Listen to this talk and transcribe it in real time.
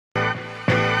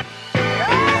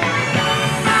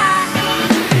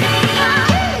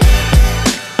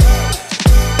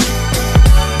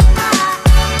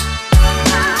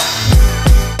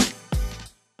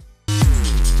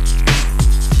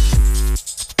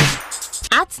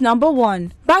At number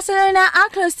 1, Barcelona are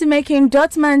close to making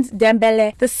Dortmund's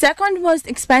Dembele the second most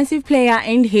expensive player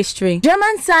in history.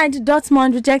 German side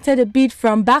Dortmund rejected a bid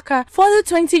from Barca for the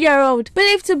 20-year-old,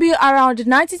 believed to be around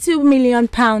 £92 million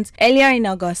earlier in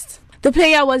August. The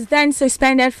player was then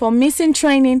suspended for missing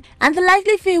training, and the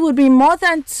likely fee would be more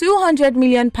than £200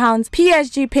 million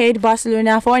PSG paid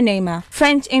Barcelona for Neymar.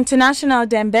 French international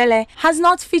Dembele has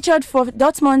not featured for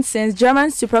Dortmund since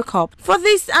German Super Cup. For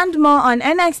this and more on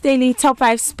NX Daily Top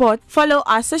 5 Sport, follow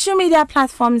our social media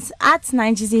platforms at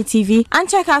Nigezie TV and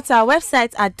check out our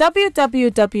website at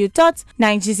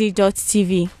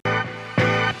www.nigezie.tv.